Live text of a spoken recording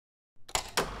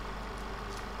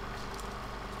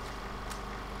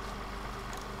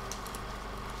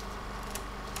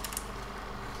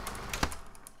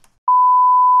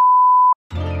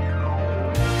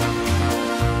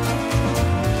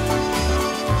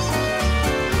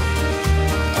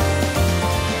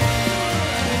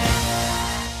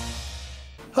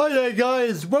there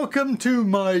guys, welcome to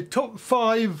my top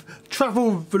 5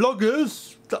 travel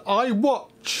vloggers that I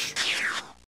watch.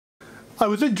 I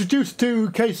was introduced to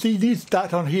Casey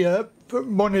Neistat on here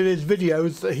from one of his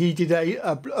videos that he did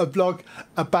a vlog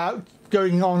about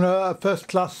going on a first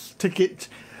class ticket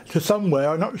to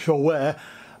somewhere, I'm not sure where,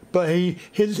 but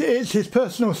it's his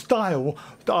personal style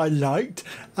that I liked,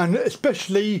 and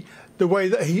especially the way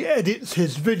that he edits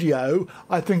his video.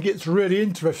 I think it's really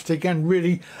interesting and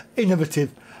really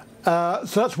innovative. So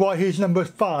that's why he's number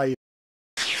 5.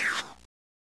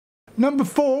 Number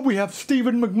 4 we have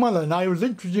Stephen McMullen. I was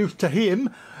introduced to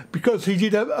him because he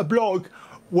did a blog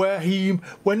where he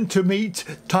went to meet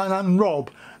Thailand Rob,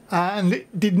 and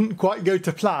it didn't quite go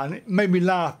to plan. It made me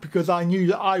laugh because I knew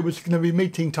that I was going to be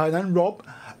meeting Thailand Rob,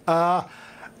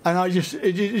 and I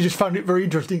just found it very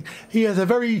interesting. He has a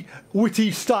very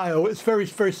witty style. It's very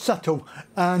subtle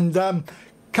and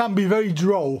can be very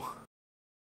droll.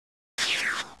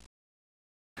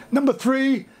 Number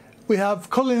 3 we have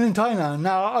Colin in Thailand.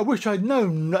 Now I wish I'd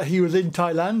known that he was in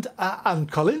Thailand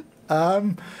and Colin,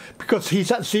 because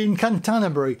he's actually in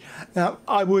Canterbury. Now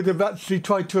I would have actually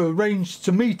tried to arrange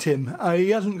to meet him.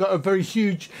 He hasn't got a very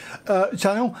huge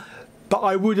channel, but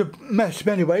I would have met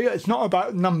him anyway. It's not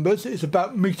about numbers, it's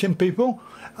about meeting people,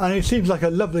 and he seems like a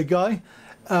lovely guy.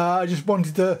 I just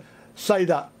wanted to say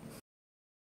that.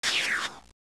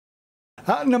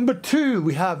 At number 2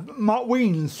 we have Mark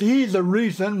Wiens. He's the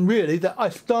reason really that I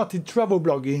started travel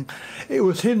blogging. It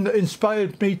was him that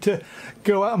inspired me to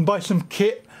go out and buy some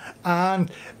kit, and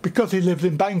because he lives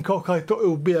in Bangkok I thought it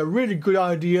would be a really good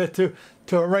idea to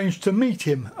arrange to meet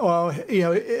him. Well, you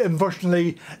know,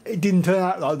 unfortunately it didn't turn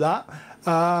out like that.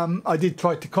 I did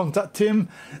try to contact him,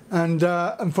 and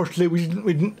unfortunately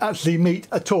we didn't actually meet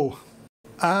at all.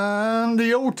 And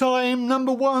the all-time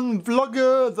number 1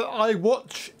 vlogger that I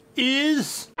watch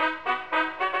is...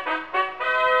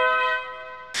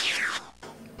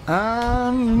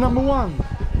 and number 1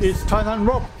 is Thailand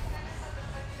Rob.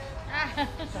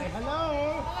 Say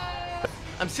hello.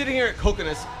 I'm sitting here at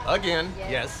Coconuts again.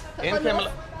 Yes. In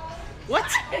Camilla.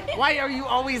 What? Why are you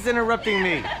always interrupting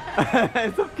me?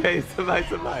 It's okay.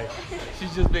 Bye.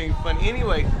 She's just being funny.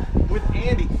 Anyway, with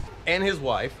Andy and his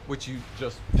wife, which you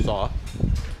just saw.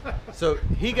 So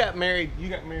he got married. You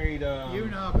got married a year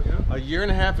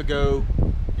and a half ago.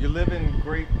 You live in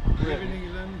Great Britain. In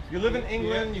England. You live in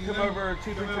England. Yeah, you come over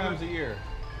 2-3 times a year.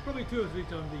 Probably 2 or 3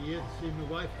 times a year to see my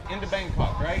wife. Into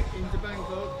Bangkok, right? Into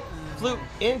Bangkok. Flew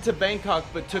into Bangkok,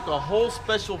 but took a whole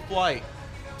special flight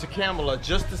to Kamala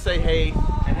just to say hey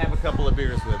and have a couple of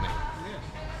beers with me. Yeah.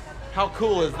 How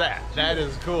cool is that? That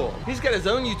is cool. He's got his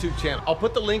own YouTube channel. I'll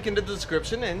put the link in the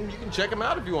description and you can check him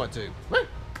out if you want to.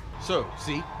 So,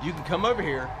 see, you can come over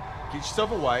here, get yourself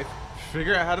a wife,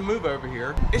 figure out how to move over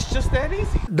here. It's just that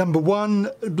easy. Number 1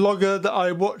 blogger that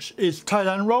I watch is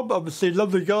Thailand Rob. Obviously,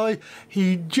 lovely guy.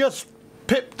 He just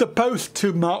pipped the post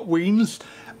to Mark Wiens.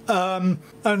 And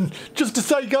just to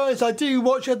say, guys, I do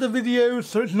watch other videos,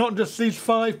 so it's not just these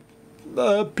 5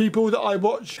 people that I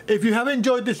watch. If you have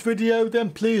enjoyed this video, then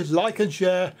please like and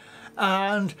share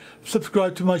and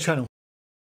subscribe to my channel.